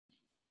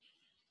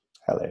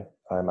Hello,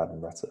 I'm Adam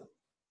Retter.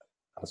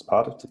 As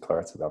part of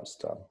Declarative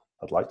Amsterdam,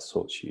 I'd like to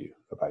talk to you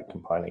about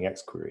compiling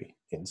XQuery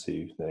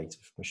into the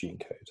native machine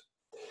code.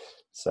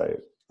 So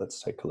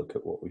let's take a look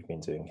at what we've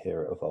been doing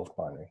here at Evolved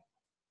Binary.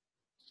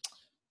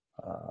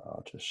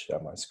 I'll just share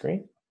my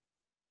screen.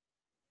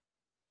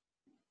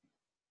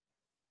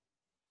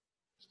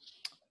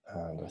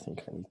 And I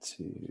think I need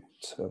to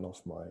turn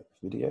off my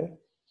video.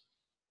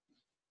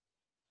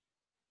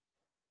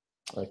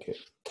 Okay.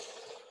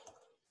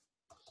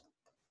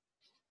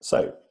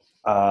 So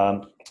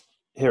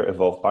here at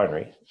Evolved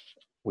Binary,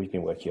 we've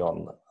been working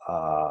on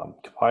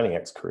compiling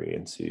XQuery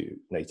into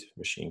native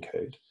machine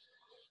code.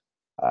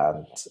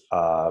 And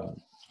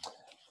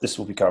this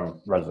will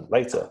become relevant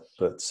later,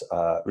 but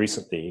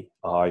recently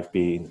I've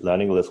been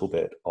learning a little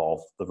bit of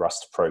the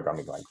Rust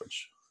programming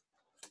language.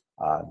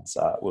 And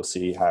we'll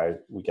see how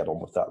we get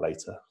on with that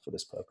later for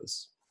this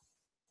purpose.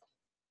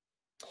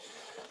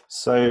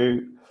 So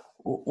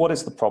what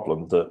is the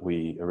problem that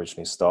we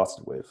originally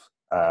started with?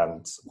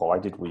 And why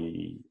did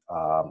we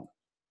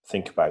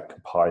think about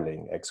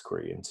compiling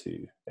XQuery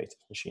into native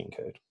machine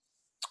code?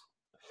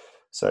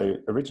 So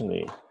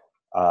originally,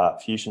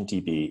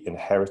 FusionDB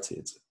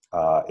inherited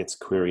its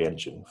query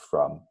engine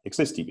from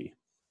XDB.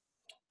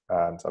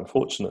 And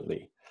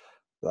unfortunately,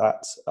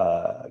 that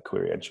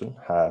query engine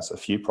has a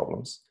few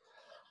problems.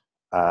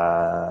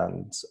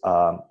 And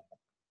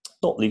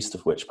not least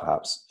of which,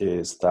 perhaps,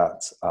 is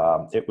that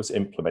it was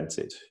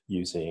implemented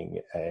using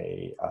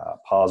a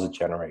parser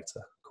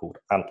generator called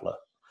Antler,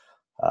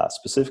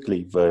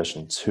 specifically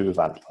version 2 of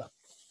Antler.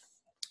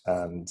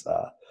 And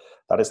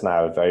that is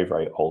now a very,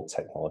 very old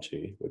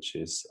technology, which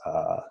is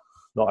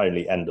not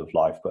only end of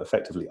life, but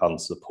effectively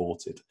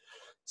unsupported.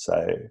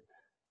 So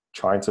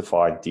trying to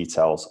find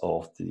details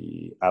of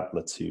the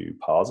Antler 2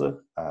 parser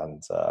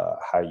and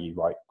how you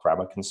write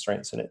grammar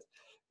constraints in it,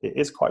 it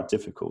is quite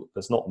difficult.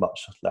 There's not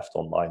much left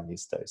online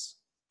these days.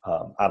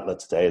 Antler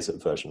today is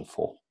at version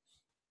 4.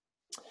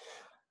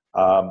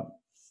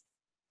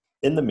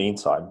 In the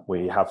meantime,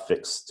 we have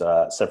fixed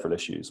several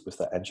issues with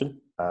that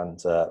engine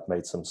and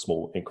made some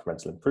small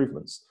incremental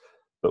improvements.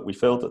 But we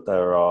feel that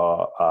there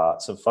are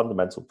some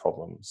fundamental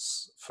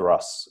problems for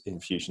us in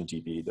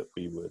FusionDB that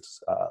we would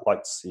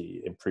like to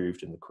see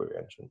improved in the query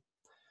engine.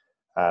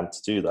 And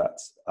to do that,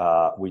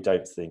 we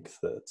don't think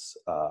that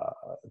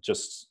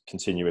just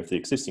continue with the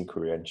existing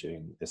query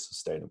engine is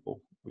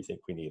sustainable. We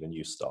think we need a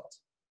new start.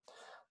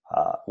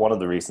 One of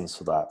the reasons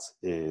for that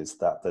is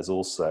that there's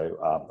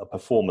also a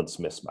performance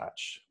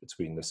mismatch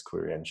between this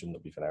query engine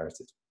that we've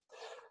inherited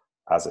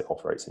as it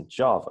operates in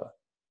Java,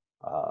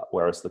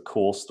 whereas the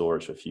core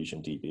storage of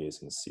FusionDB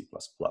is in C++.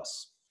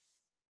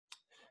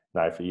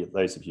 Now, for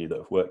those of you that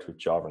have worked with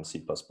Java and C++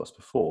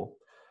 before,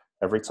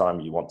 every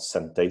time you want to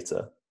send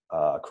data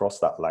across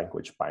that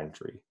language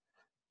boundary,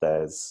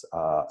 there's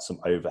some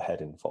overhead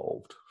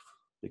involved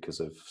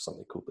because of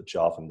something called the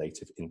Java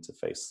native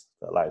interface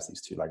that allows these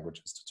two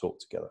languages to talk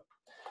together.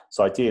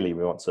 So ideally,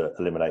 we want to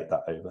eliminate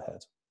that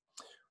overhead.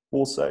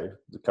 Also,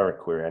 the current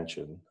query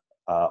engine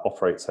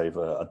operates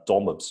over a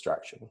DOM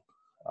abstraction.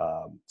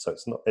 So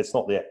it's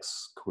not the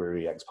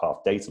XQuery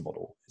XPath data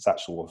model. It's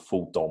actually a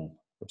full DOM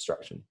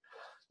abstraction,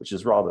 which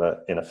is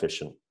rather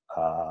inefficient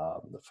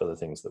for the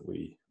things that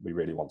we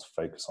really want to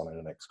focus on in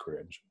an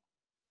XQuery engine.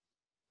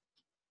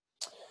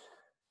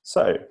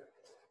 So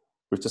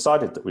we've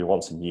decided that we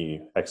want a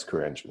new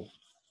XQuery engine.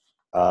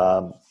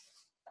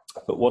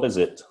 But what is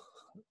it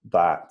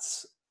that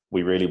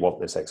we really want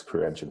this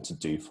XQuery engine to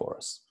do for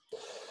us?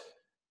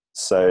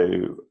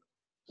 So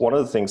one of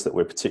the things that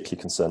we're particularly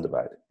concerned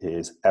about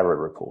is error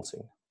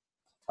reporting.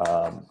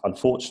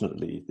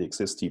 Unfortunately, the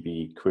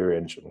XDB query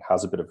engine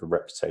has a bit of a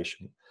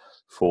reputation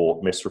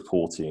for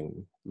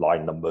misreporting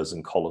line numbers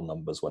and column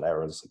numbers when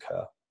errors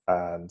occur,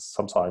 and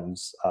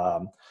sometimes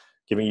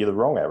giving you the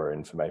wrong error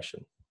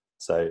information.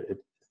 So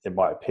it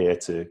might appear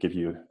to give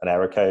you an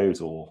error code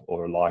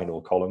or a line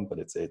or column, but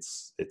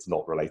it's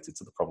not related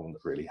to the problem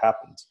that really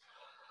happened.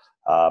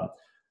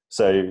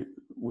 So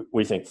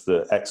we think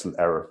that excellent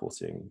error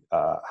reporting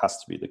has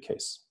to be the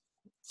case.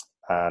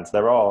 And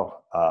there are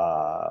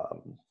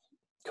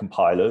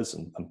compilers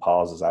and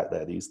parsers out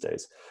there these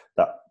days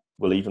that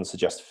will even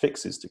suggest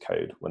fixes to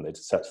code when they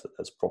detect that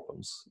there's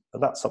problems.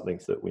 And that's something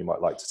that we might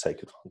like to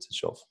take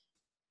advantage of.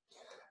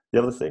 The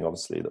other thing,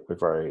 obviously, that we're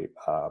very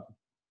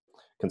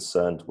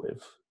concerned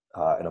with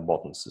in a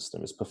modern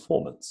system is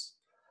performance.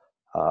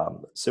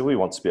 So we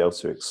want to be able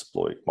to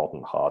exploit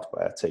modern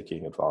hardware,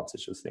 taking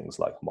advantage of things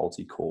like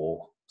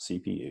multi-core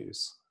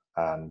CPUs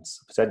and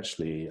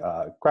potentially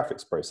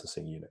graphics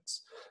processing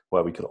units,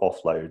 where we could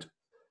offload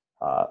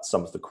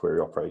some of the query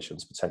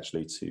operations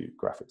potentially to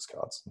graphics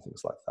cards and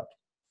things like that.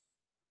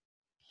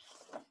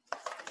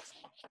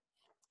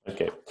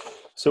 Okay,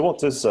 so what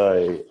does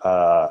a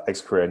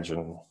XQuery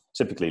engine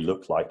typically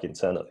look like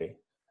internally?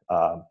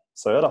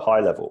 So at a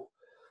high level,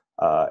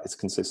 it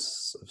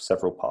consists of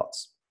several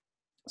parts.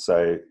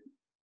 So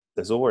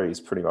there's always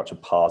pretty much a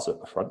parser at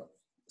the front.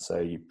 So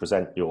you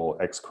present your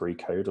XQuery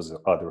code as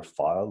either a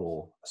file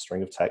or a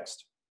string of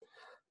text,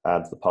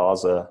 and the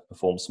parser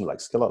performs some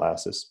lexical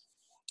analysis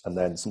and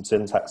then some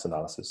syntax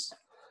analysis,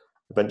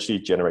 eventually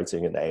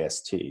generating an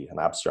AST, an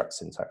abstract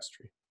syntax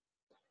tree.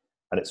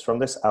 And it's from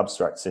this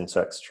abstract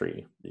syntax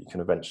tree that you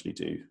can eventually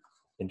do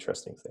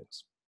interesting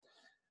things.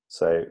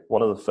 So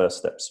one of the first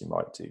steps you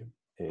might do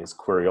is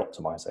query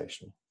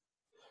optimization.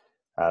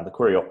 And the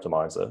query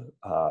optimizer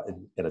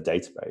in a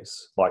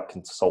database might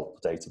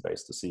consult the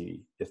database to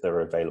see if there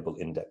are available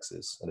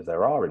indexes. And if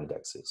there are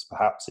indexes,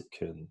 perhaps it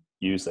can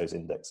use those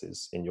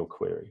indexes in your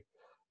query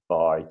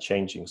by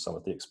changing some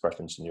of the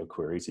expressions in your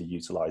query to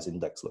utilize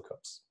index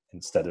lookups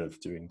instead of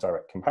doing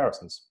direct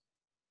comparisons.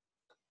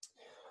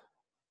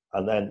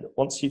 And then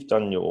once you've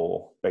done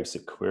your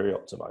basic query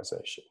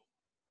optimization,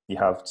 you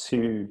have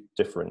two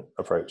different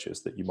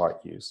approaches that you might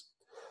use.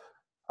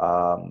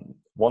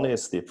 One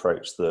is the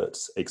approach that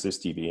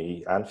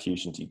ExistDB and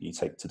FusionDB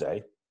take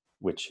today,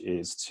 which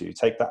is to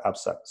take that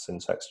abstract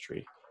syntax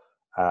tree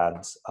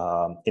and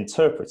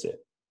interpret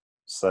it.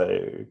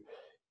 So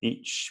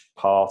each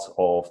part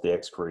of the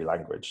XQuery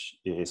language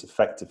is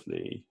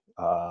effectively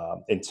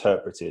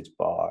interpreted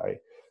by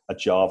a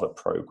Java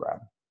program,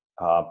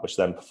 which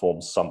then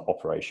performs some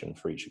operation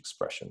for each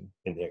expression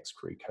in the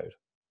XQuery code.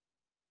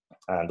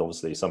 And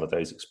obviously some of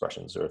those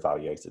expressions are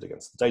evaluated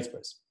against the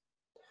database.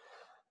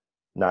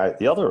 Now,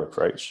 the other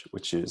approach,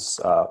 which is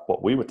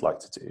what we would like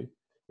to do,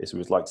 is we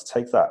would like to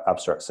take that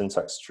abstract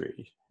syntax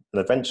tree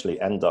and eventually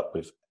end up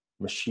with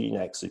machine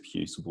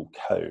executable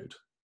code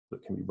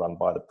that can be run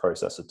by the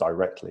processor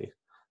directly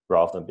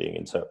rather than being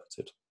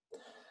interpreted.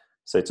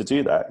 So to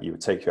do that, you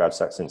would take your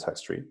abstract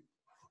syntax tree.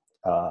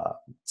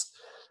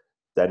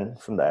 Then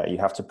from there, you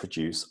have to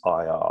produce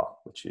IR,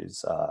 which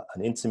is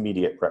an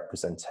intermediate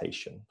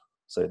representation.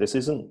 So this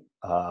isn't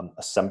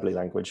assembly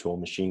language or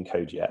machine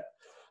code yet.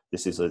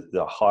 This is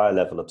a higher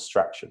level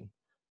abstraction,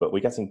 but we're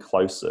getting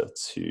closer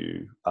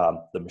to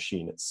the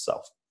machine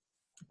itself.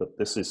 But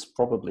this is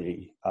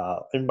probably,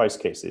 in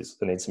most cases,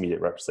 an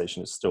intermediate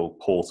representation is still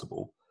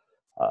portable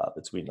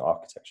between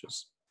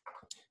architectures.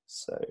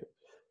 So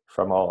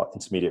from our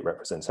intermediate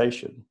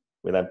representation,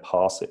 we then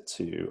pass it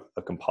to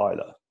a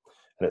compiler.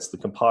 And it's the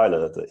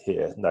compiler that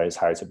here knows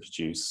how to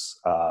produce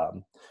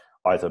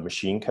either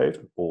machine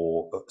code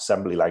or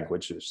assembly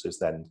language, which is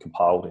then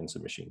compiled into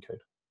machine code.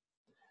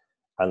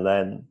 And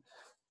then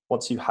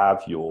once you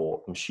have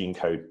your machine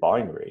code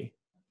binary,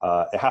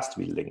 it has to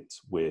be linked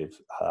with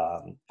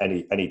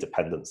any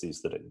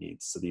dependencies that it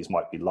needs. So these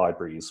might be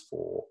libraries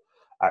for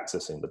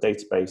accessing the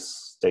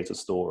database, data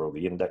store, or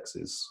the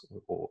indexes,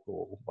 or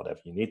whatever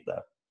you need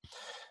there.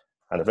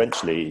 And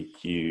eventually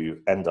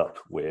you end up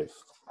with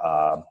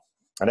an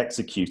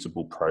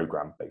executable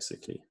program,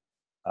 basically,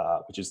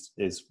 which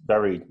is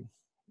very,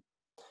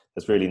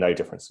 there's really no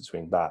difference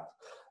between that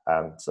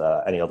and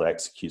any other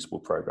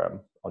executable program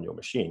on your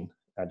machine,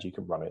 and you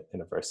can run it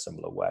in a very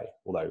similar way.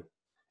 Although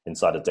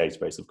inside a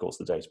database, of course,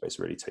 the database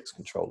really takes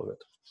control of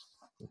it.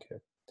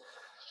 Okay,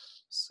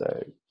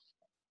 so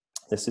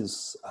this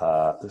is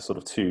the sort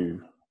of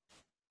two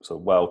sort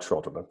of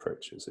well-trodden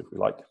approaches, if we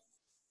like.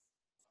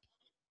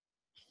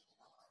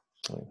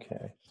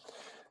 Okay,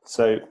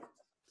 so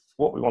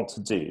what we want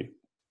to do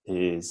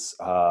is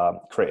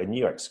create a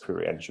new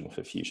XQuery engine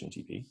for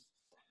FusionDB.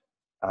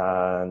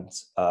 And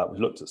we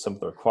looked at some of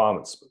the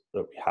requirements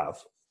that we have.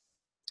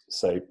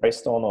 So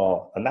based on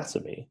our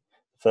anatomy,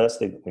 the first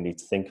thing that we need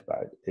to think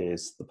about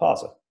is the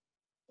parser.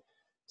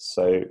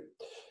 So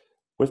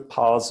with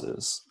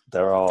parsers,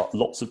 there are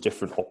lots of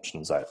different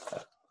options out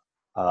there.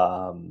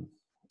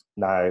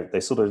 Now, they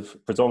sort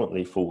of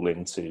predominantly fall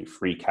into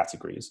three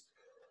categories,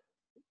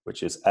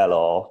 which is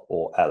LR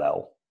or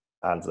LL,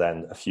 and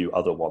then a few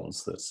other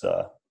ones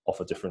that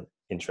offer different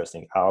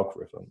interesting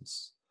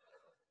algorithms.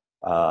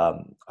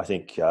 I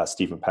think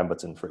Stephen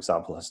Pemberton, for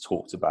example, has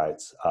talked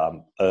about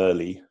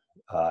early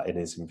in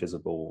his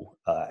Invisible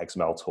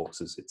XML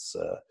talks as it's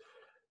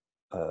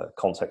a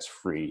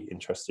context-free,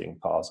 interesting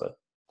parser.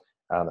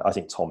 And I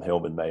think Tom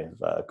Hillman may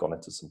have gone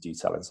into some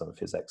detail in some of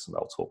his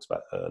XML talks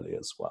about early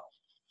as well.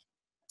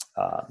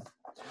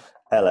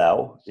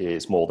 LL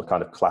is more the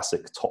kind of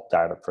classic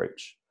top-down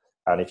approach.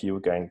 And if you were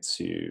going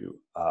to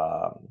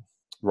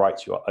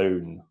write your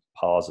own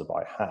parser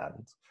by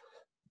hand,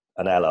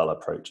 an LL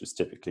approach is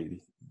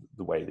typically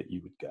the way that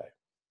you would go.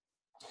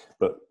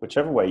 But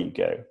whichever way you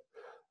go,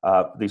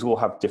 these all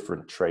have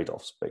different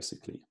trade-offs,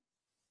 basically.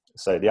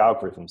 So the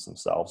algorithms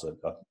themselves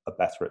are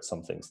better at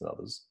some things than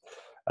others.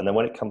 And then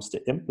when it comes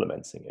to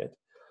implementing it,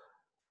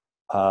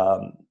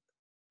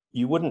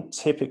 you wouldn't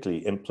typically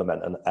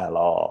implement an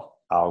LR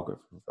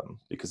algorithm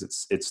because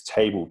it's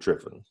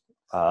table-driven.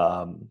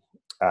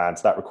 And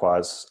that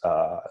requires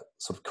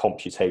sort of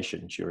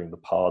computation during the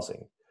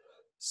parsing.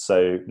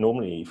 So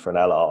normally for an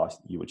LR,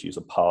 you would use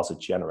a parser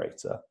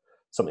generator,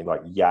 something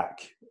like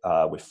Yak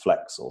with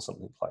Flex or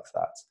something like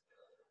that.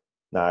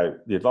 Now,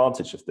 the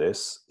advantage of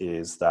this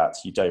is that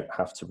you don't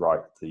have to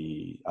write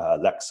the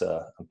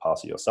lexer and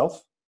parser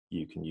yourself.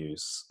 You can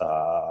use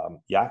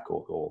Yak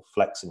or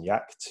Flex and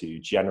Yak to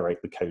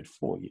generate the code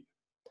for you.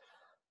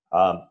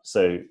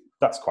 So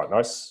that's quite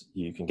nice.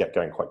 You can get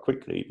going quite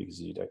quickly because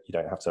you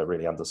don't have to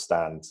really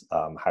understand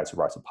how to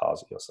write a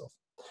parser yourself.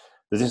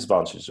 The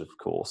disadvantage, of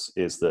course,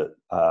 is that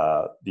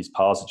these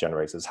parser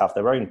generators have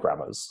their own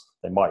grammars.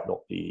 They might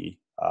not be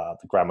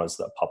the grammars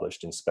that are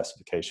published in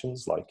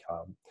specifications, like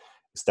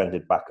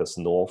extended Bacchus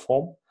NOR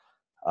form.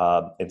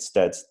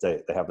 Instead,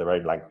 they have their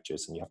own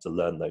languages, and you have to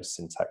learn those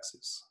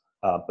syntaxes.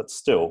 But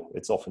still,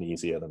 it's often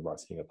easier than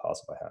writing a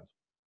parser by hand.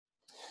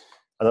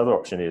 Another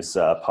option is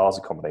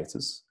parser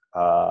combinators.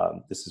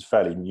 This is a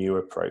fairly new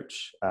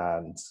approach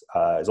and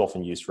is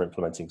often used for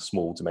implementing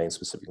small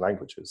domain-specific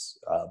languages.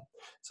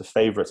 It's a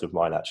favorite of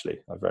mine, actually.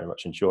 I very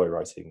much enjoy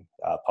writing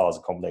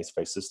parser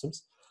combinator-based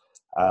systems.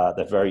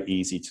 They're very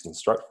easy to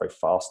construct, very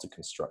fast to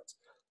construct,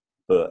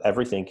 but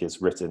everything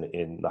is written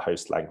in the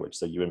host language.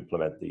 So you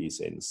implement these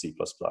in C++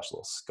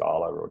 or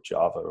Scala or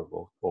Java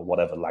or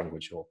whatever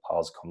language your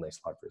parser combinator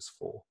library is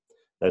for.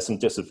 There's some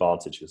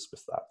disadvantages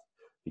with that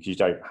because you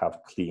don't have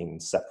clean,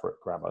 separate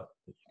grammar that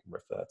you can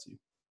refer to.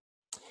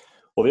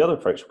 Well, the other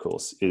approach, of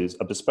course, is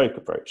a bespoke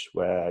approach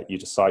where you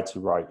decide to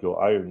write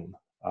your own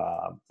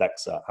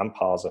lexer and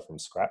parser from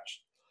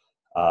scratch.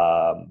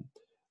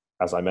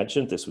 As I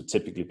mentioned, this would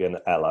typically be an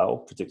LL,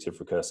 predictive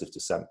recursive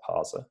descent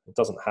parser. It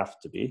doesn't have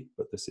to be,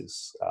 but this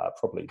is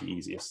probably the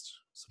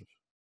easiest, sort of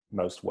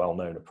most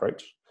well-known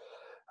approach.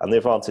 And the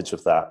advantage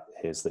of that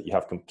is that you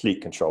have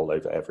complete control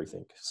over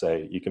everything.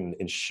 So you can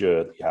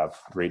ensure that you have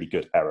really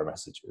good error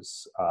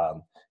messages.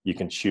 You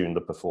can tune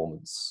the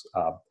performance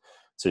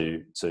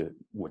to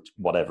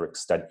whatever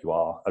extent you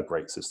are a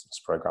great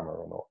systems programmer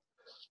or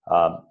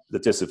not. The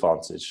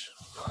disadvantage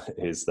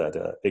is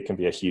that it can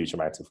be a huge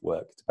amount of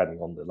work depending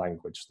on the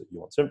language that you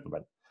want to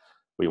implement.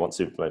 We want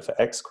to implement for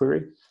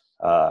XQuery.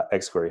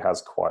 XQuery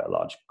has quite a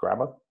large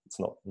grammar. It's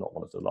not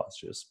one of the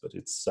largest, but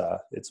it's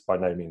by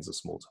no means a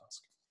small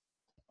task.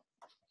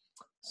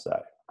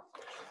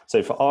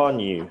 So for our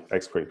new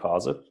XQuery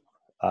parser,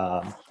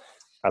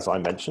 as I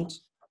mentioned,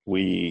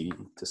 we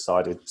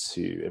decided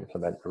to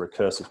implement a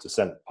recursive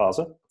descent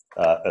parser,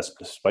 a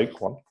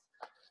bespoke one.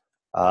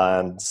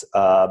 And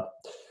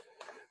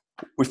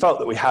we felt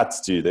that we had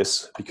to do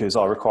this because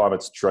our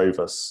requirements drove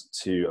us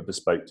to a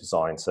bespoke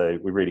design. So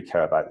we really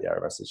care about the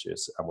error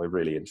messages and we're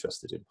really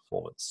interested in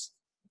performance.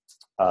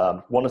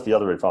 One of the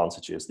other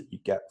advantages that you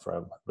get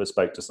from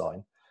bespoke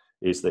design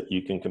is that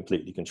you can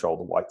completely control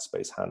the white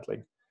space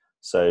handling.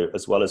 So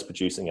as well as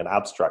producing an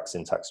abstract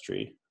syntax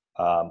tree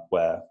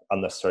where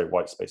unnecessary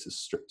white space is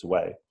stripped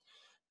away,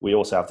 we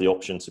also have the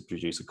option to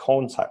produce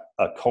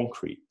a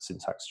concrete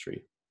syntax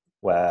tree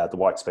where the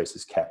white space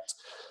is kept.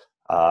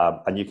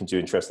 And you can do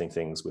interesting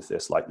things with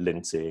this, like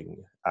linting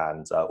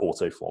and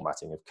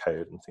auto-formatting of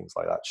code and things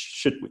like that,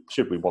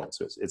 should we want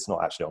to. It's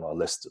not actually on our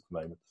list at the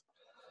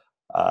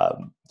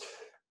moment.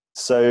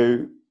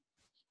 So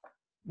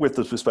with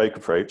the bespoke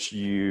approach,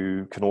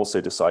 you can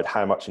also decide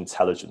how much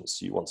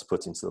intelligence you want to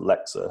put into the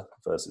lexer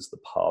versus the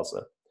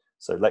parser.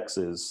 So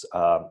lexers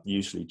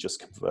usually just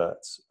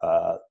convert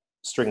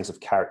strings of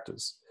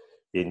characters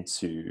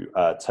into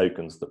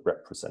tokens that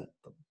represent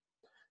them.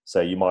 So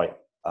you might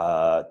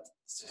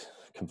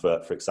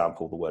convert, for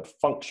example, the word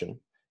function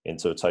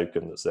into a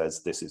token that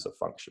says this is a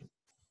function.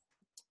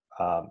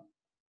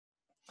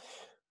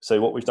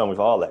 So what we've done with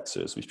our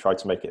lexers, we've tried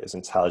to make it as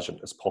intelligent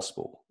as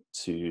possible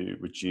to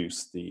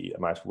reduce the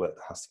amount of work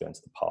that has to go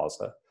into the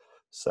parser.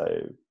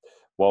 So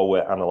while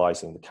we're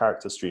analyzing the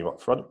character stream up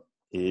front,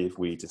 if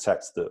we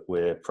detect that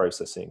we're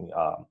processing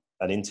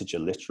an integer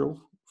literal,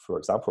 for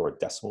example, or a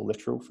decimal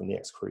literal from the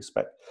XQuery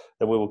spec,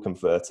 then we will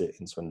convert it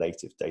into a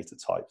native data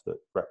type that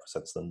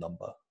represents the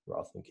number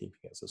rather than keeping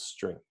it as a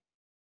string.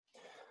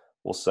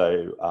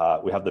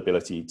 Also, we have the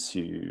ability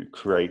to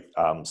create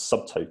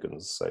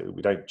subtokens. So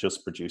we don't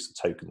just produce a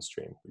token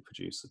stream, we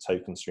produce a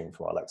token stream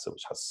from our lexer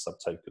which has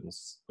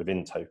subtokens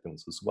within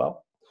tokens as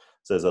well.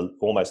 So there's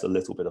almost a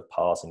little bit of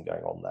parsing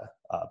going on there,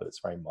 but it's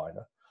very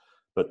minor.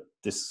 But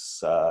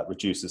this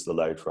reduces the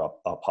load for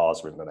our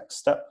parser in the next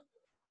step.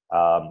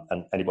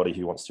 And anybody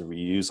who wants to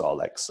reuse our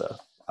lexer,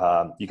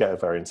 you get a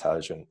very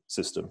intelligent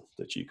system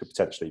that you could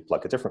potentially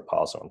plug a different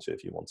parser onto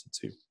if you wanted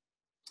to.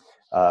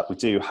 We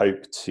do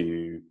hope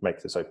to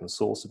make this open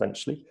source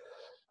eventually.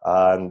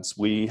 And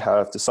we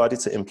have decided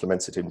to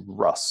implement it in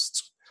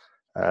Rust.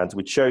 And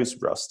we chose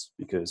Rust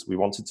because we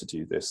wanted to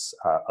do this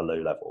at a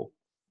low level.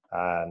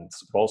 And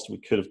whilst we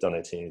could have done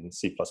it in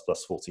C++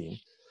 14,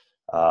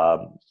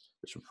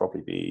 which would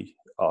probably be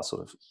our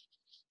sort of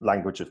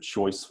language of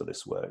choice for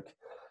this work,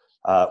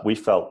 we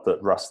felt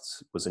that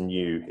Rust was a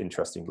new,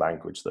 interesting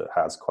language that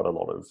has quite a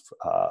lot of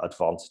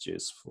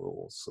advantages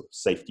for sort of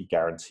safety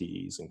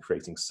guarantees and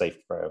creating safe,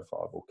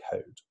 verifiable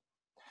code.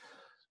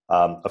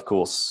 Of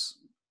course,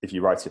 if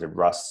you write it in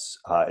Rust,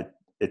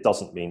 it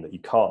doesn't mean that you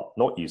can't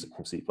not use it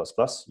from C++.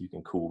 You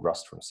can call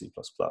Rust from C++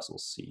 or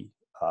C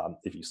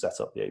if you set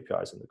up the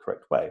APIs in the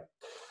correct way.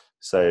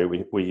 So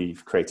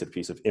we've created a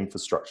piece of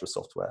infrastructure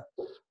software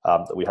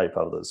that we hope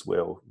others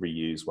will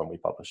reuse when we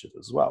publish it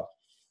as well.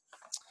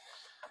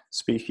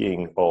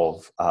 Speaking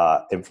of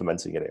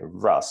implementing it in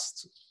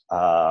Rust,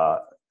 I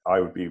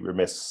would be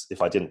remiss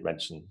if I didn't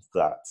mention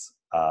that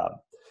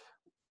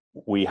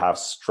we have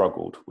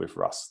struggled with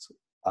Rust.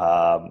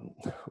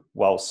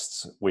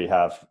 whilst we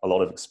have a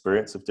lot of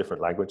experience of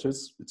different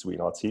languages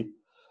between our team,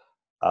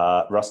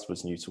 Rust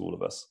was new to all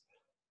of us.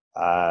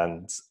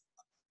 And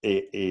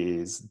it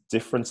is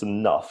different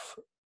enough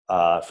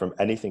from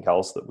anything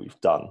else that we've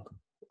done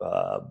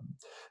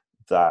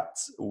that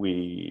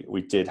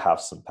we did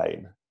have some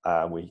pain.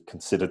 We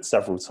considered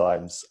several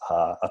times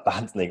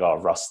abandoning our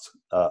Rust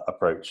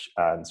approach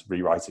and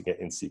rewriting it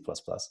in C++.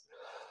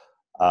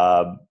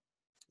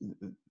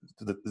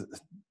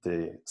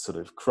 The sort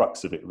of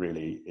crux of it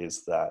really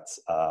is that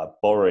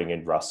borrowing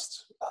in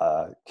Rust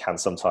can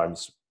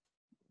sometimes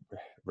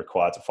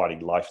require defining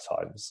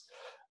lifetimes,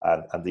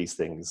 and these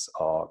things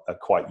are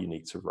quite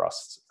unique to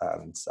Rust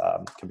and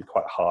can be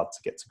quite hard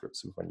to get to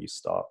grips with when you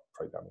start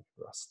programming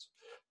in Rust.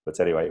 But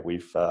anyway,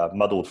 we've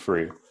muddled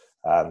through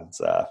and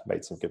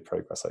made some good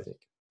progress, I think.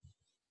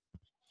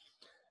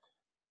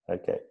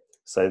 Okay,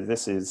 so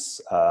this is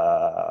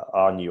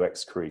our new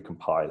XQuery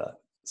compiler.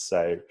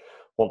 So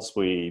once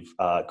we've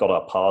got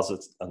our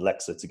parser and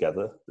lexer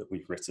together that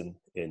we've written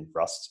in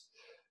Rust,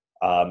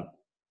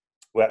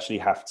 we actually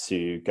have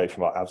to go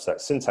from our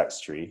abstract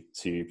syntax tree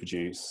to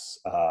produce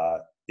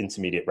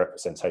intermediate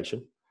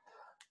representation.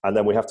 And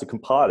then we have to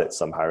compile it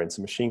somehow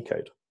into machine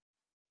code.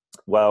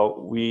 Well,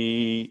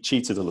 we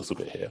cheated a little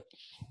bit here,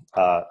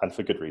 and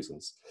for good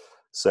reasons.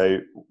 So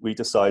we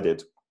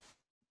decided,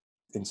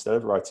 instead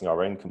of writing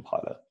our own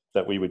compiler,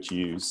 that we would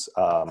use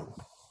a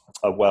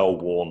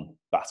well-worn,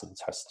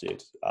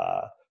 battle-tested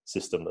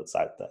system that's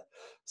out there.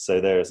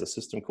 So there is a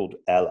system called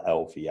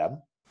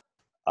LLVM,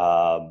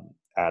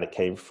 and it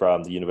came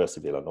from the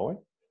University of Illinois.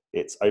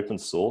 It's open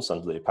source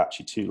under the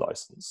Apache 2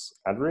 license.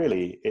 And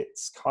really,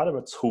 it's kind of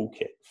a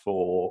toolkit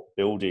for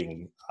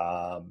building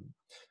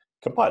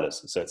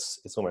compilers. So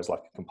it's almost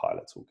like a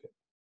compiler toolkit.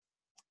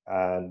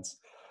 And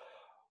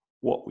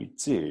what we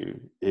do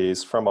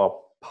is, from our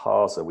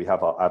parser, we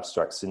have our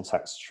abstract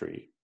syntax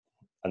tree.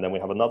 And then we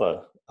have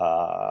another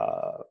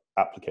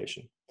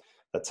application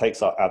that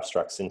takes our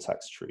abstract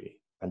syntax tree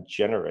and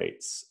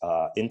generates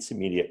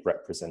intermediate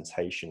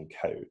representation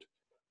code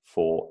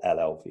for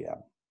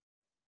LLVM.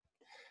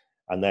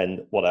 And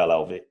then what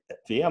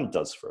LLVM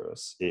does for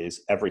us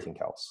is everything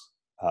else.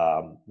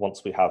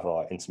 Once we have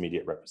our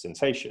intermediate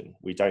representation,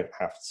 we don't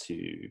have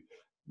to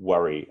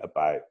worry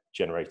about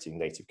generating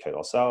native code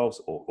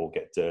ourselves or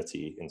get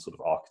dirty in sort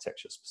of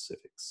architecture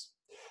specifics.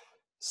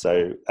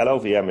 So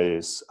LLVM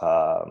is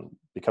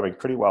becoming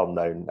pretty well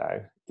known now.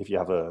 If you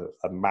have a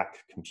Mac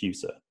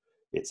computer,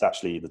 it's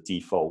actually the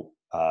default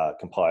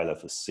compiler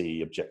for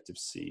C,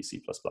 Objective-C,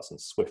 C++,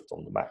 and Swift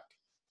on the Mac.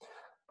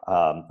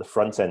 The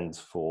front end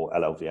for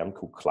LLVM,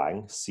 called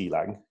Clang,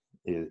 CLang,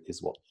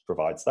 is what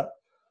provides that.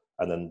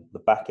 And then the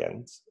back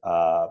end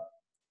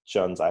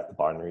churns out the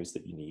binaries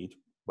that you need,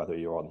 whether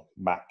you're on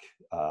Mac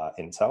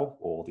Intel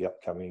or the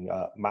upcoming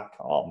Mac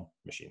ARM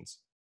machines.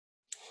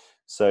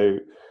 So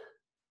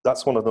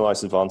that's one of the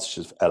nice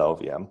advantages of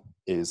LLVM,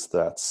 is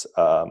that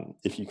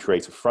if you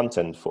create a front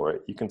end for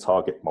it, you can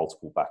target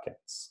multiple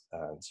backends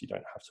and you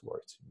don't have to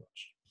worry too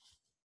much.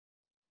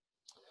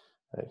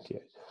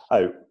 Okay.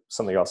 Oh,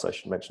 something else I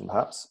should mention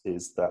perhaps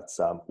is that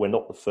we're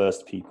not the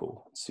first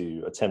people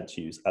to attempt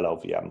to use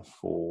LLVM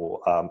for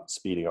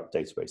speeding up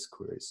database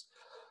queries.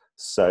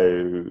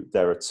 So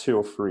there are 2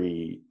 or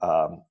 3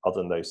 other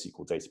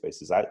NoSQL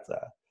databases out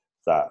there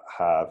that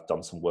have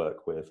done some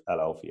work with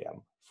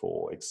LLVM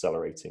for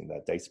accelerating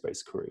their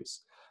database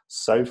queries.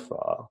 So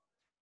far,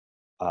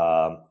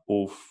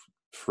 all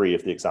 3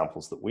 of the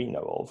examples that we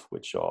know of,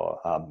 which are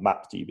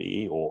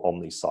MapDB or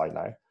OmniSci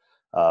now,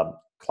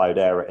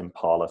 Cloudera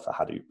Impala for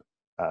Hadoop,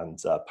 and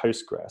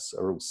Postgres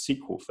are all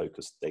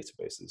SQL-focused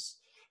databases.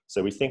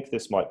 So we think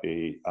this might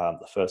be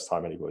the first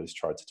time anybody's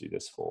tried to do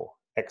this for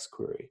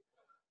XQuery.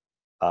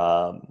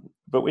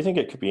 But we think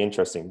it could be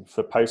interesting.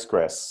 For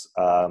Postgres,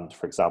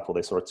 for example,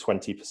 they saw a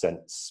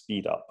 20%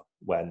 speed up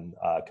when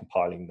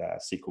compiling their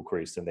SQL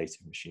queries to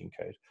native machine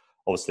code.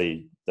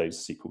 Obviously,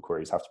 those SQL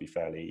queries have to be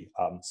fairly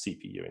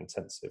CPU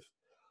intensive,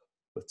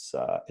 but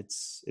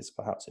it's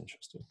perhaps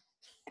interesting.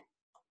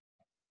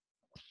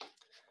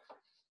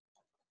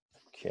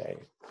 Okay,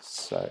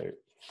 so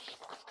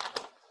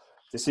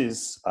this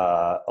is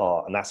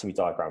our anatomy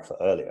diagram for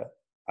earlier,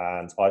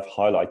 and I've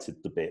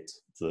highlighted the bit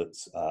that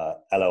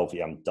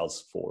LLVM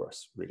does for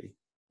us, really.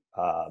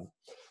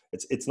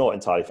 It's not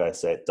entirely fair to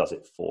say it does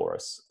it for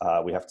us.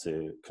 We have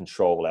to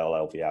control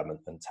LLVM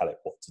and tell it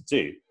what to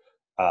do,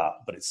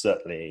 but it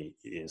certainly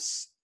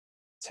is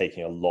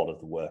taking a lot of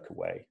the work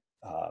away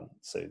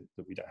so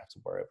that we don't have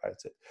to worry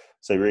about it.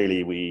 So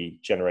really,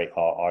 we generate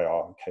our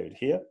IR code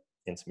here,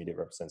 intermediate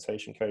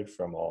representation code,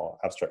 from our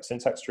abstract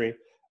syntax tree,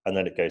 and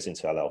then it goes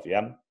into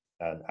LLVM,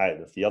 and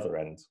out of the other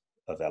end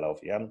of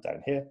LLVM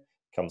down here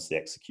comes the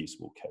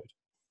executable code.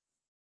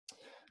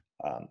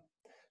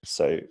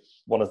 So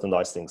one of the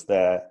nice things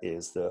there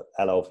is that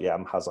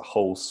LLVM has a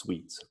whole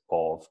suite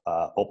of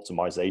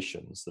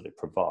optimizations that it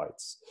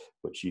provides,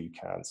 which you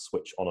can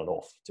switch on and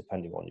off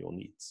depending on your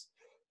needs.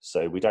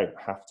 So we don't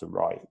have to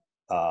write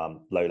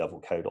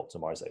low-level code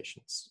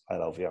optimizations.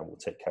 LLVM will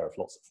take care of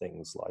lots of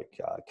things like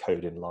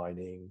code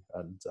inlining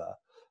and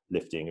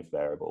lifting of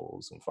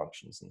variables and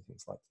functions and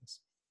things like this.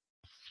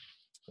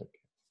 Okay.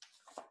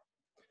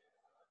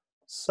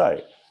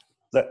 So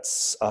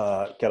let's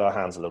get our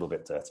hands a little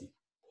bit dirty.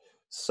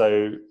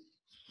 So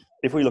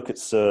if we look at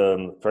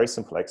some very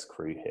simple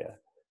XQuery here,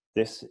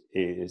 this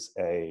is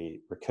a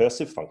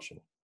recursive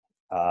function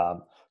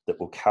that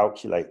will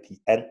calculate the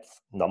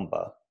nth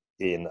number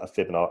in a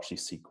Fibonacci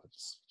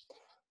sequence.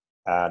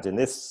 And in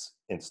this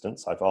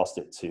instance, I've asked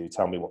it to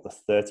tell me what the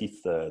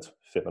 33rd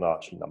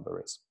Fibonacci number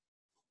is.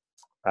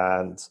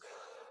 And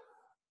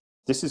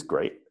this is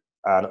great.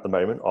 And at the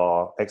moment,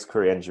 our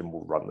XQuery engine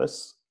will run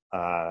this,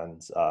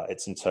 and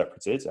it's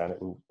interpreted, and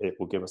it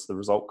will give us the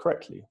result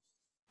correctly.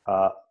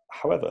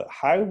 However,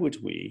 how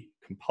would we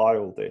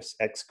compile this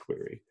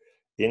XQuery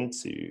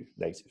into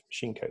native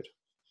machine code?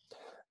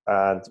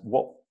 And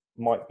what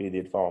might be the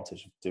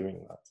advantage of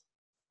doing that?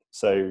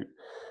 So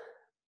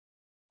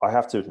I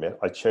have to admit,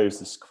 I chose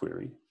this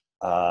query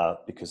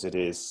because it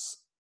is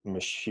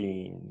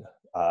machine,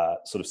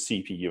 sort of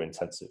CPU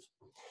intensive.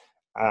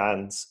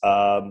 And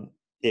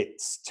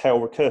it's tail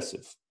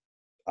recursive.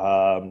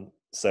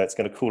 So it's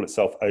going to call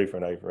itself over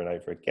and over and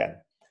over again.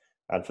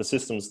 And for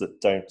systems that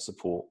don't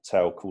support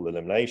tail call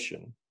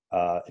elimination,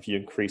 if you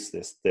increase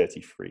this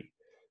 33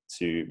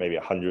 to maybe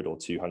 100 or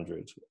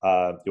 200,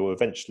 you'll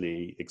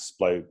eventually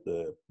explode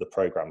the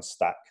program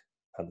stack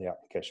and the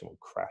application will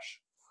crash.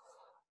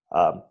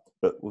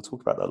 But we'll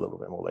talk about that a little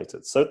bit more later.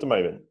 So at the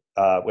moment,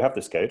 we have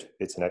this code,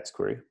 it's an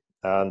XQuery,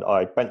 and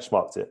I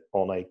benchmarked it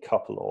on a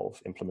couple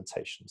of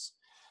implementations.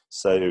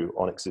 So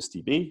on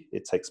XSDB,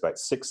 it takes about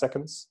 6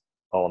 seconds.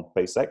 On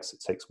BaseX, it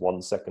takes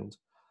 1 second.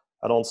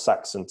 And on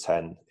Saxon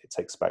 10, it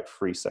takes about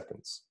 3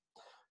 seconds.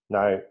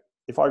 Now,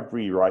 if I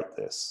rewrite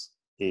this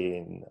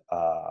in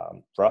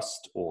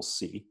Rust or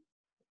C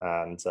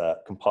and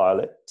compile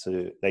it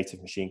to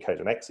native machine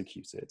code and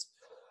execute it,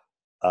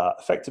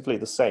 effectively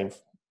the same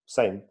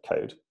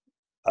code,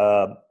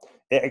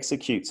 it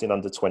executes in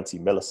under 20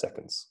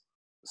 milliseconds.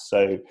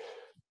 So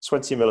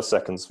 20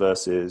 milliseconds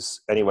versus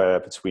anywhere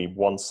between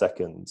 1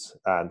 second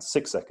and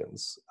 6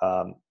 seconds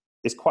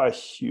is quite a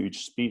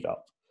huge speed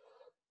up.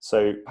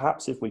 So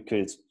perhaps if we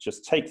could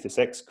just take this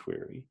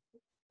XQuery,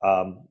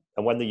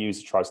 and when the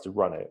user tries to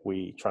run it,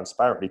 we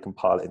transparently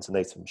compile it into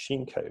native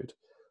machine code,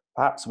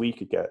 perhaps we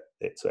could get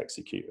it to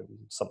execute in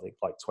something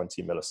like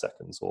 20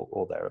 milliseconds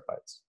or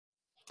thereabouts.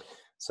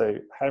 So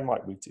how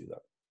might we do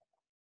that?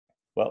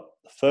 Well,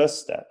 the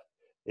first step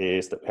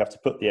is that we have to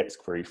put the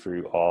XQuery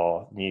through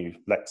our new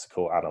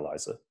lexical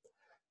analyzer.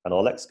 And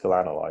our lexical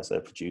analyzer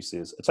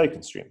produces a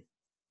token stream.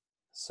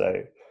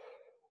 So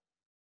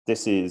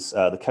this is,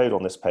 the code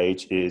on this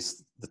page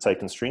is the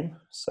token stream.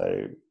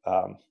 So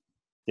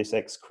this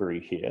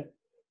XQuery here,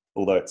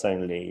 although it's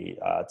only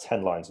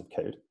 10 lines of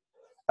code,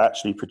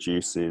 actually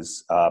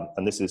produces,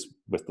 and this is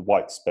with the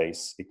white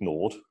space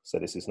ignored, so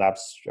this is an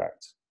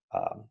abstract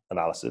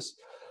analysis,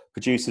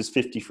 produces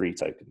 53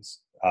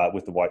 tokens.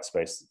 With the white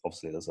space,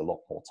 obviously there's a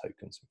lot more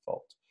tokens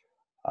involved.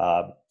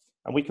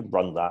 And we can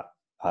run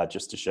that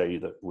just to show you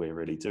that we're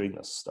really doing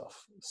this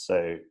stuff.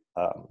 So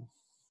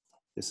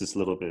this is a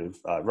little bit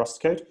of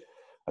Rust code.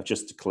 I've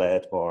just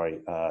declared my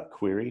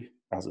query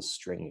as a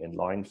string in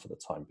line for the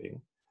time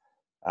being.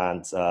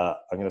 And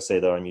I'm going to say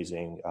that I'm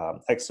using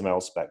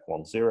XML spec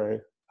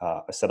 10.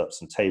 I set up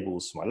some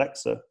tables for my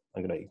Lexa.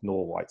 I'm going to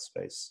ignore white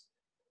space.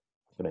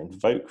 I'm going to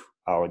invoke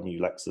our new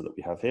Lexa that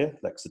we have here,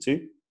 Lexa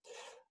 2.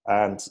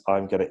 And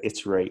I'm going to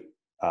iterate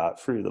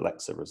through the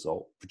Lexa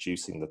result,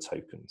 producing the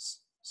tokens.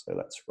 So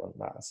let's run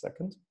that a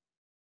second.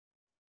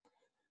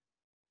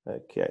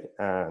 Okay,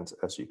 and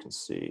as you can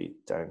see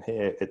down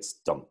here, it's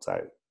dumped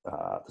out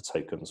the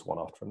tokens one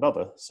after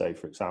another. So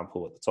for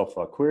example, at the top of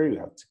our query, we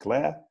have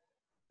declare,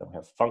 then we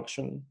have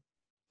function,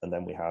 and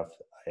then we have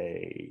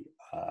a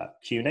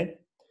Q name.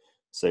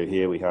 So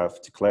here we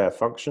have declare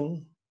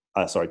function,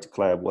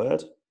 declare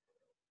word,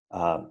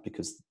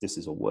 because this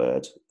is a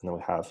word, and then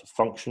we have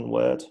function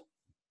word,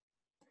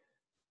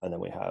 and then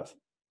we have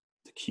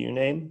the Q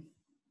name,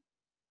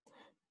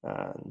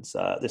 and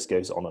this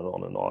goes on and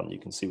on and on. You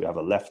can see we have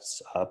a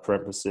left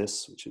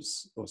parenthesis, which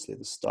is obviously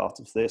the start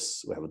of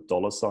this. We have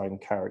a $sign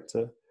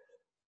character.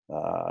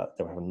 Then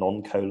we have a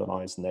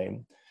non-colonized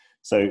name.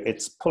 So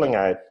it's pulling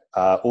out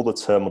all the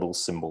terminal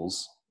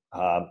symbols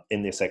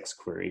in this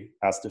XQuery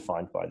as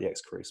defined by the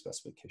XQuery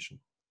specification.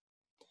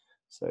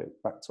 So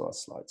back to our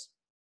slides.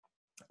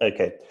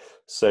 Okay,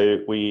 so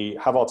we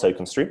have our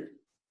token stream,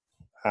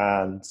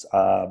 and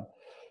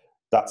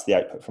that's the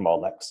output from our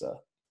Lexa.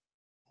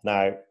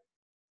 Now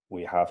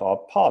we have our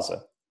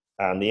parser,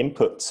 and the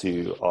input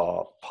to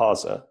our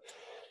parser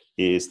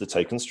is the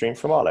token stream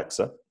from our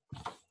Lexa,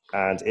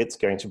 and it's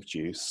going to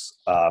produce,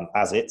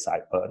 as its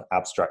output, an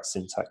abstract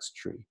syntax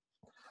tree.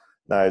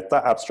 Now,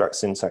 that abstract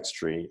syntax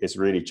tree is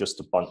really just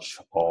a bunch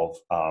of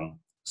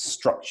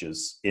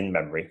structures in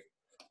memory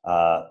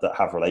that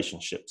have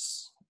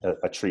relationships,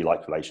 a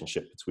tree-like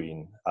relationship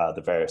between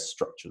the various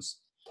structures.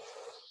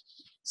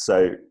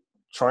 So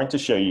trying to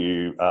show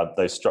you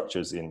those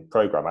structures in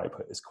program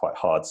output is quite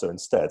hard. So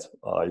instead,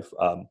 I've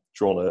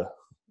drawn a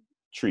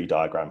tree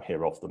diagram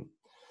here of them.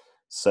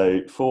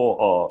 So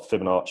for our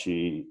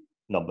Fibonacci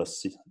number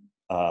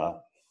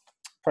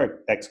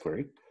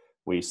XQuery,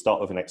 we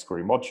start with an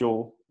XQuery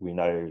module. We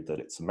know that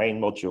it's a main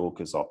module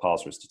because our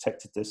parser has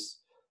detected this.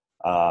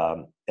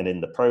 And in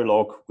the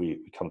prologue,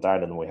 we come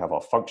down and we have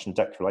our function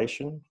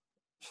declaration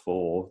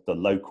for the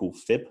local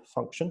fib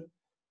function.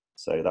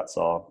 So that's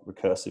our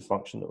recursive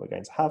function that we're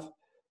going to have.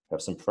 We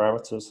have some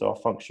parameters. So our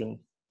function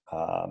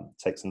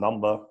takes a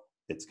number.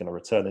 It's going to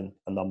return in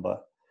a number.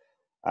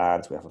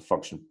 And we have a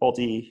function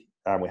body,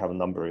 and we have a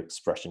number of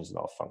expressions in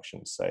our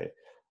function. So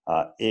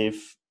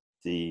if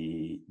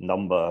the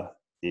number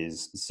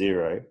is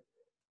 0,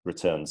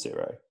 return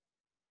 0,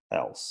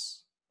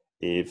 else.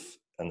 If,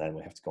 and then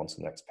we have to go on to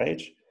the next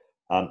page.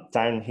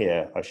 Down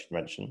here, I should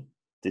mention,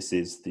 this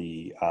is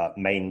the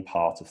main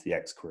part of the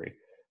XQuery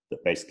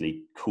that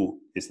basically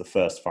is the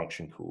first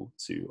function call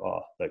to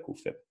our local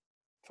fib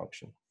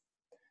function.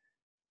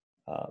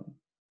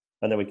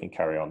 And then we can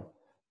carry on.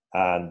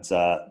 And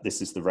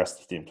this is the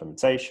rest of the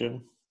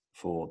implementation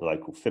for the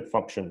local fib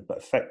function. But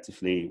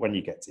effectively, when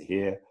you get to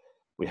here,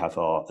 we have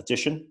our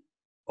addition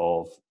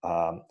of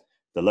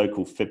the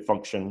local fib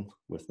function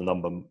with the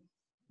number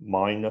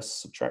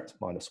subtract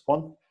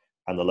 -1,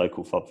 and the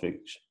local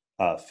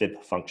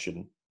fib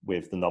function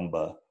with the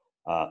number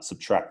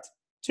subtract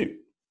 2.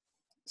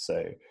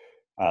 So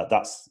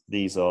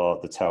these are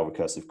the tail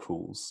recursive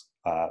calls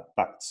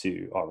back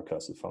to our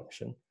recursive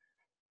function.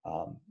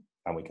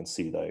 And we can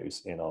see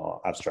those in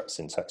our abstract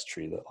syntax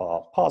tree that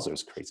our parser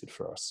has created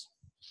for us.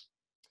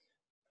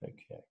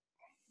 Okay.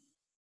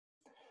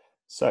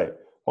 So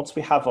once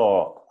we have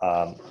our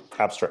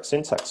abstract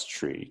syntax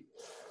tree,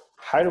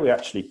 how do we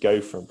actually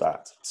go from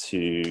that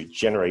to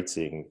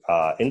generating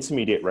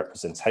intermediate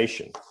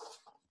representation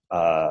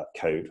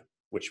code,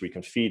 which we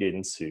can feed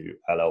into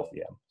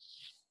LLVM?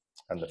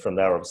 And from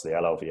there, obviously,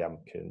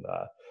 LLVM can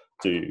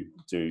do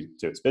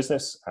its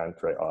business and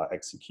create our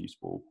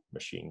executable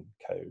machine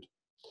code.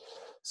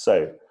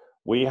 So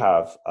we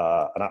have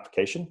an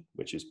application,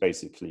 which is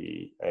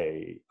basically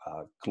a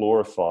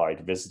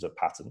glorified visitor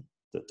pattern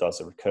that does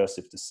a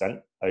recursive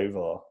descent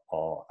over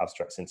our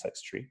abstract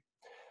syntax tree.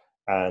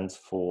 And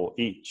for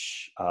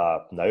each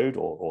node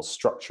or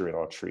structure in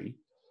our tree,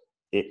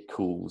 it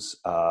calls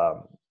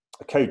a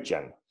code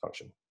gen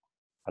function.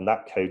 And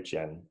that code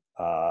gen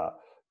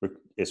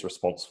is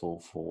responsible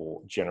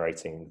for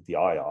generating the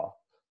IR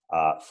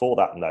for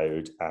that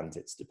node and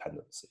its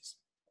dependencies.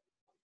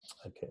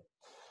 Okay.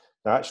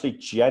 Now, actually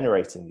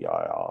generating the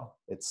IR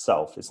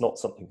itself is not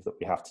something that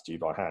we have to do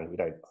by hand. We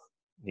don't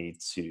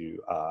need to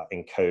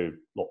encode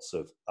lots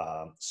of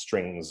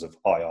strings of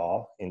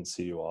IR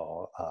into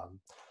our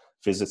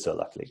visitor,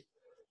 luckily.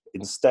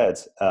 Instead,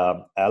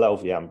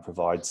 LLVM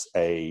provides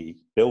a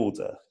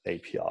builder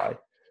API,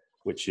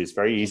 which is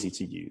very easy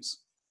to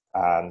use.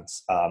 And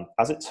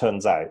as it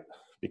turns out,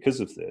 because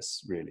of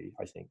this, really,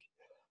 I think,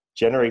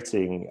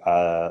 generating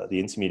the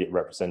intermediate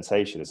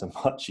representation is a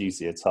much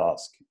easier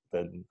task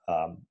than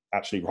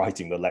actually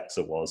writing the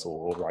lexer was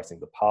or writing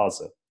the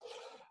parser.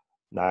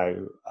 Now,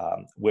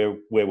 we're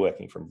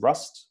working from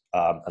Rust,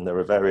 and there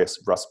are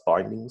various Rust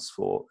bindings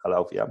for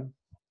LLVM.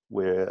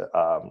 We're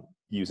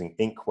using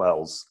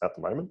Inkwells at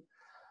the moment,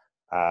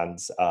 and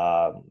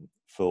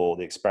for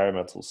the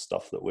experimental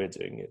stuff that we're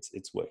doing,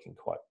 it's working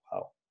quite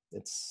well.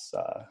 It's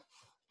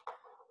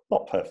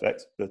not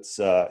perfect, but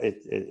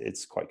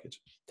it's quite good.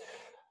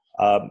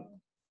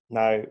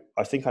 Now,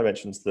 I think I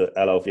mentioned that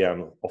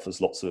LLVM offers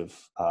lots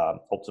of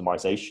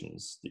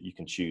optimizations that you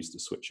can choose to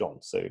switch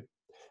on. So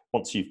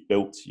once you've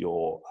built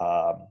your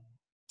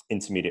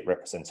intermediate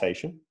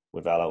representation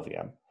with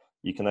LLVM,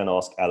 you can then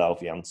ask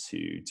LLVM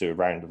to do a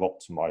round of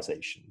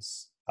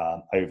optimizations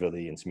over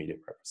the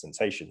intermediate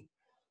representation,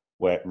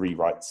 where it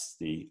rewrites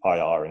the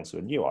IR into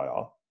a new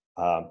IR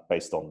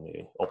based on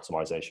the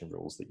optimization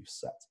rules that you've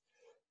set.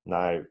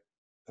 Now,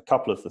 a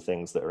couple of the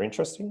things that are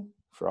interesting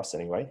for us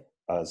anyway,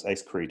 as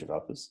XQuery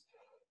developers,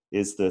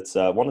 is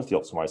that one of the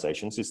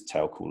optimizations is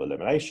tail call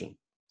elimination.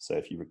 So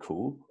if you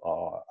recall,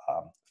 our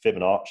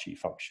Fibonacci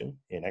function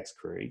in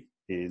XQuery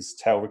is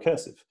tail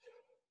recursive.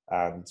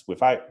 And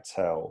without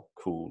tail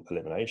call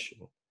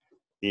elimination,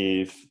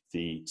 if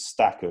the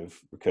stack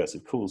of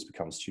recursive calls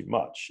becomes too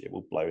much, it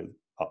will blow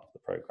up the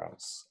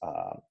program's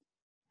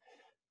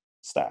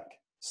stack.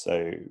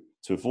 So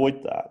to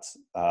avoid that,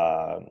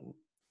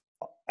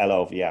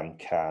 LLVM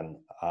can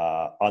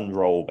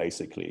unroll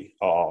basically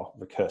our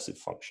recursive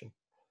function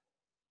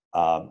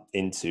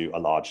into a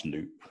large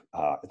loop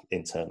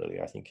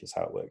internally, I think is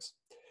how it works.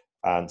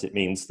 And it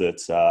means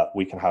that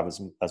we can have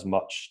as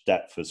much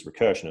depth as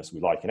recursion as we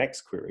like in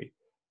XQuery,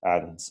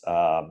 and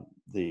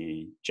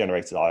the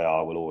generated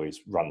IR will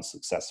always run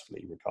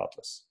successfully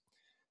regardless.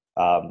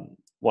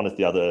 One of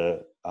the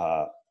other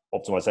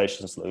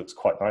optimizations that looks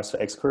quite nice for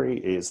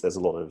XQuery is there's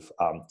a lot of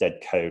dead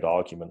code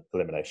argument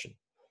elimination.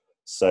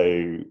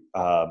 So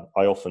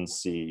I often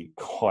see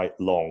quite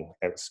long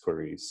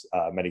XQueries,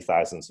 many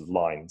thousands of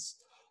lines,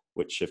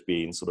 which have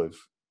been sort of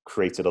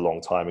created a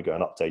long time ago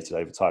and updated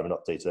over time and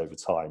updated over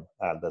time.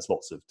 And there's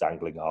lots of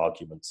dangling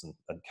arguments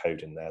and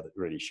code in there that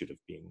really should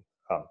have been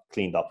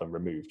cleaned up and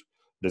removed,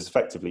 but is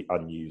effectively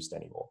unused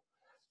anymore.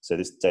 So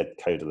this dead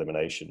code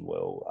elimination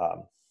will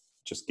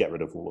just get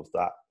rid of all of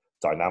that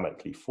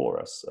dynamically for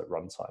us at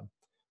runtime.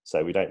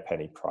 So we don't pay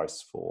any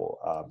price for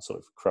sort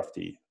of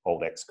crufty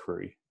old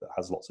XQuery that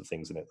has lots of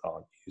things in it that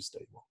aren't used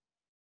anymore.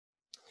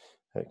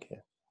 Okay.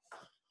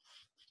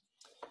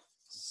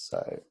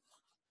 So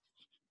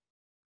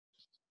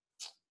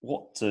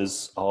what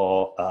does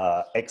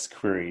our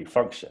XQuery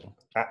function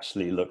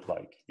actually look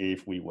like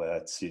if we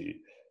were to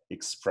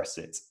express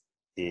it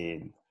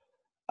in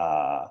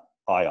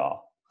IR?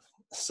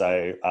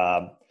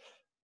 So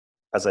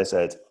as I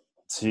said,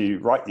 to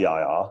write the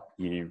IR,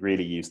 you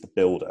really use the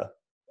builder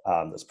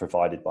that's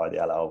provided by the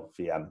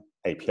LLVM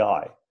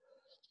API.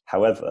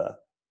 However,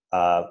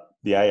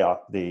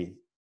 the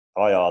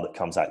IR that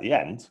comes at the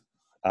end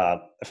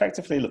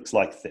effectively looks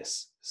like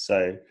this.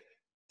 So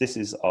this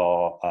is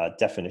our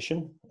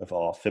definition of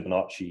our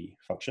Fibonacci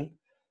function.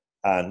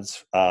 And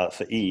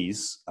for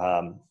ease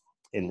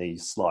in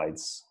these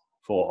slides,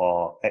 for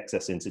our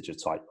excess integer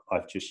type,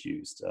 I've just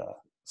used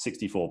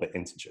 64-bit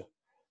integer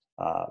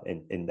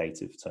in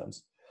native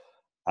terms.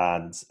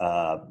 And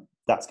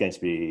that's going to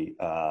be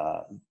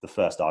the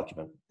first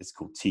argument. It's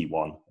called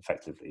T1,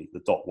 effectively. The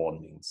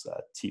 .1 means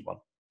T1.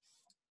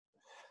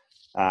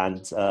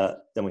 And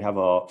then we have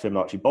our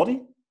Fibonacci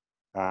body.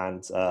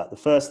 And the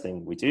first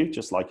thing we do,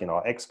 just like in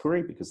our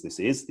XQuery, because this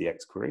is the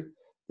XQuery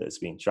that's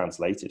been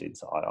translated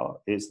into IR,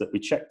 is that we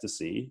check to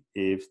see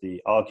if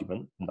the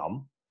argument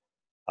num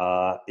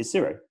is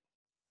 0.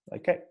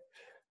 Okay.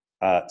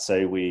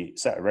 So we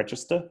set a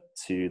register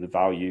to the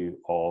value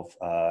of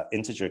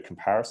integer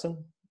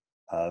comparison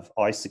of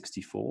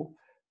I64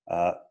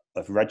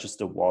 of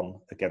register 1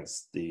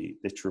 against the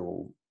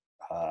literal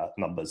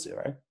number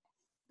 0.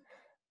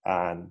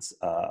 And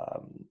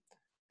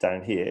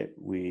down here,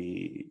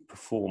 we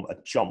perform a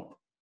jump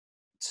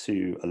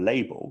to a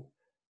label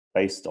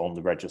based on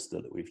the register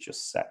that we've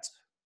just set.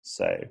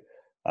 So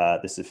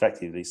this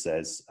effectively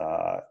says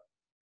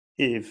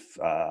if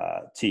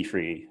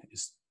T3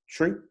 is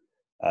true,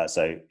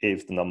 so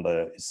if the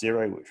number is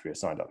 0, which we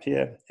assigned up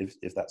here,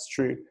 if that's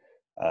true,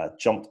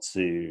 jump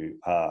to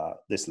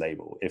this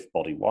label, if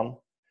body 1,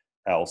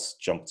 else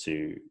jump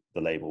to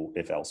the label,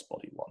 if else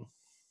body 1.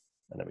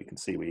 And then we can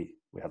see we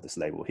have this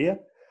label here.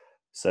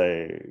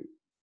 So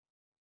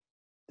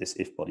this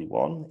if body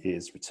 1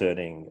 is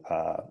returning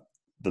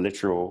the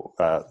literal,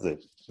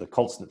 the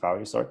constant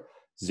value, sorry,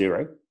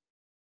 0.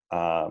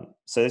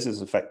 So this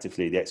is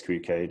effectively the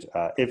XQuery code.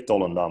 If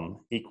 $num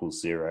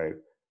equals 0,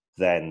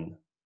 then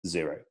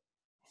 0.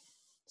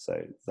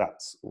 So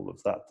that's all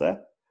of that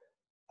there.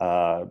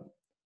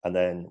 And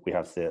then we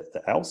have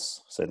the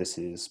else. So this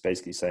is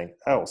basically saying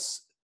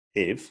else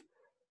if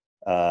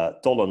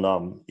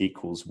 $num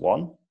equals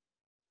 1,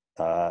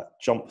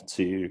 jump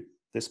to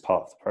this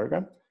part of the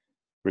program,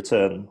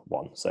 return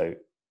 1. So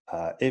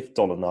if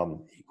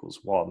 $num equals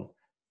 1,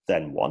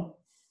 then 1.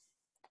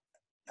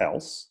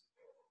 Else,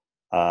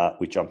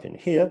 we jump in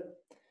here,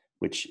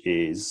 which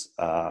is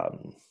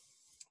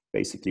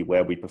basically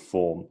where we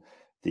perform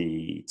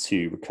the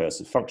 2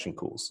 recursive function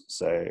calls.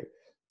 So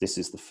this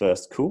is the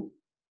first call,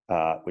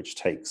 which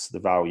takes the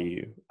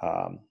value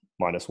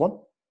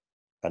 -1.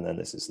 And then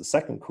this is the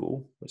second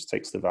call, which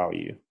takes the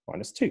value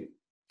 -2.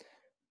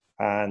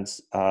 And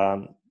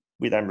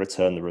we then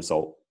return the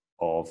result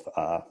of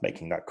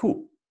making that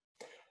call.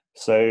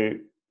 So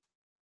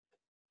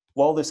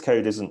while this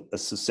code isn't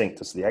as succinct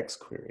as the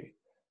XQuery,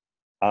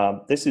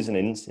 this is an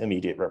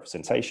intermediate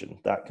representation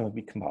that can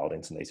be compiled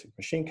into native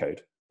machine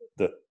code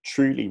that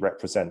truly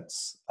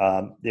represents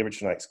the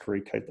original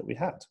XQuery code that we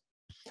had.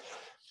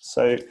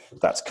 So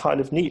that's kind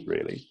of neat,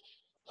 really.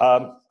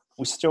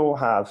 We still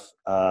have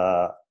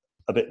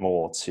a bit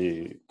more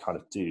to kind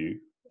of do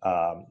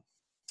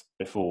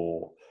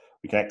before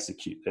we can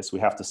execute this. We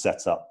have to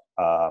set up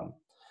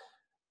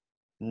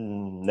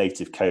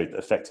native code that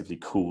effectively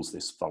calls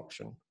this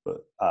function.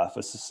 But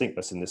for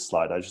succinctness in this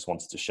slide, I just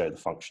wanted to show the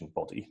function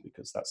body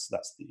because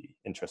that's the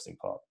interesting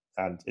part.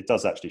 And it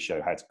does actually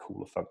show how to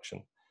call a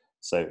function.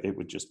 So it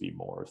would just be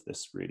more of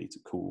this really to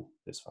call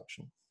this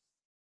function.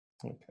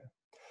 Okay.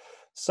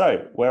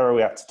 So where are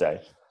we at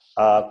today?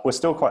 We're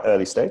still quite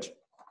early stage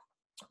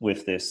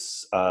with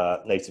this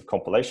native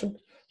compilation,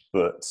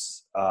 but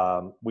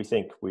we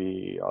think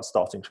we are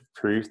starting to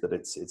prove that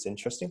it's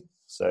interesting.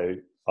 So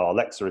our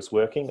lexer is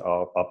working,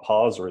 our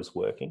parser is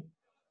working.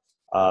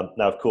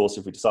 Now, of course,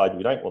 if we decide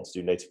we don't want to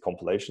do native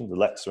compilation, the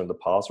lexer and the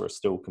parser are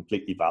still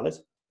completely valid.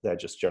 They're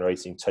just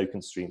generating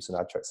token streams and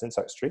abstract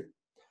syntax tree.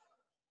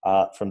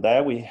 From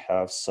there, we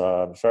have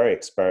some very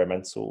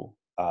experimental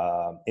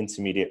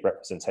intermediate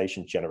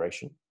representation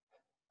generation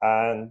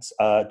and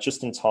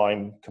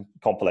just-in-time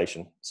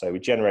compilation. So we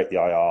generate the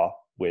IR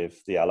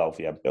with the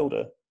LLVM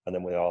builder, and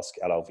then we ask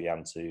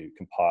LLVM to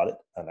compile it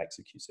and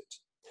execute it.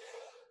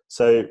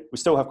 So we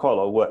still have quite a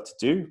lot of work to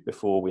do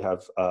before we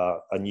have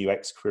a new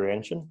XQuery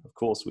engine. Of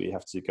course, we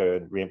have to go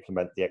and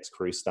re-implement the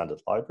XQuery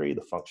standard library,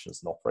 the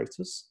functions and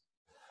operators.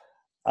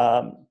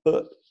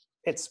 But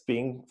it's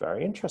been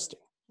very interesting.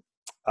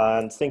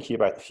 And thinking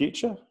about the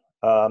future,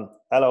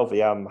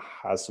 LLVM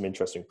has some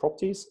interesting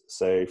properties.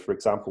 So for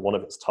example, one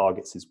of its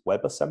targets is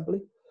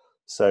WebAssembly.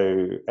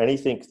 So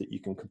anything that you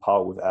can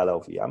compile with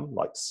LLVM,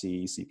 like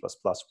C, C++,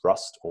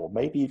 Rust, or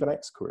maybe even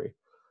XQuery,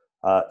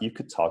 you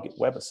could target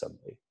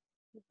WebAssembly,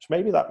 which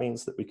maybe that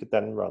means that we could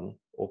then run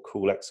or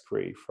call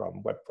XQuery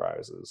from web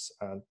browsers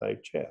and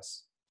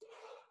Node.js.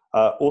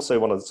 Also,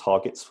 one of the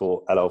targets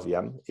for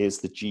LLVM is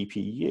the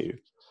GPU,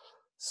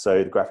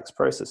 so the graphics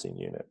processing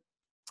unit,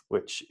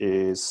 which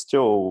is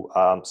still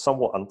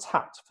somewhat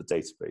untapped for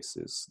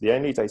databases. The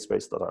only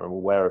database that I'm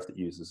aware of that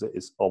uses it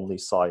is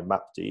OmniSci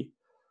MapD.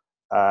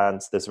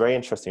 And there's a very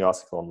interesting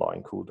article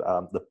online called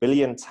The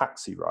Billion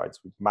Taxi Rides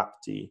with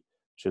MapD,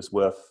 which is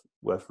worth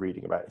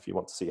reading about if you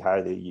want to see how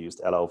they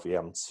used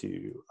LLVM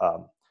to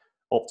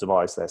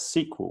optimize their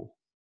SQL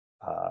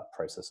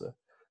processor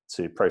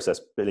to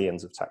process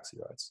billions of taxi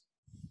rides.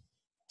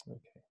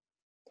 Okay.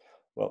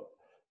 Well,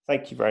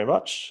 thank you very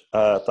much.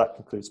 That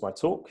concludes my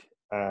talk.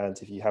 And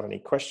if you have any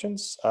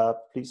questions,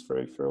 please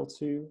feel free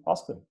to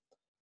ask them.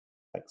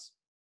 Thanks.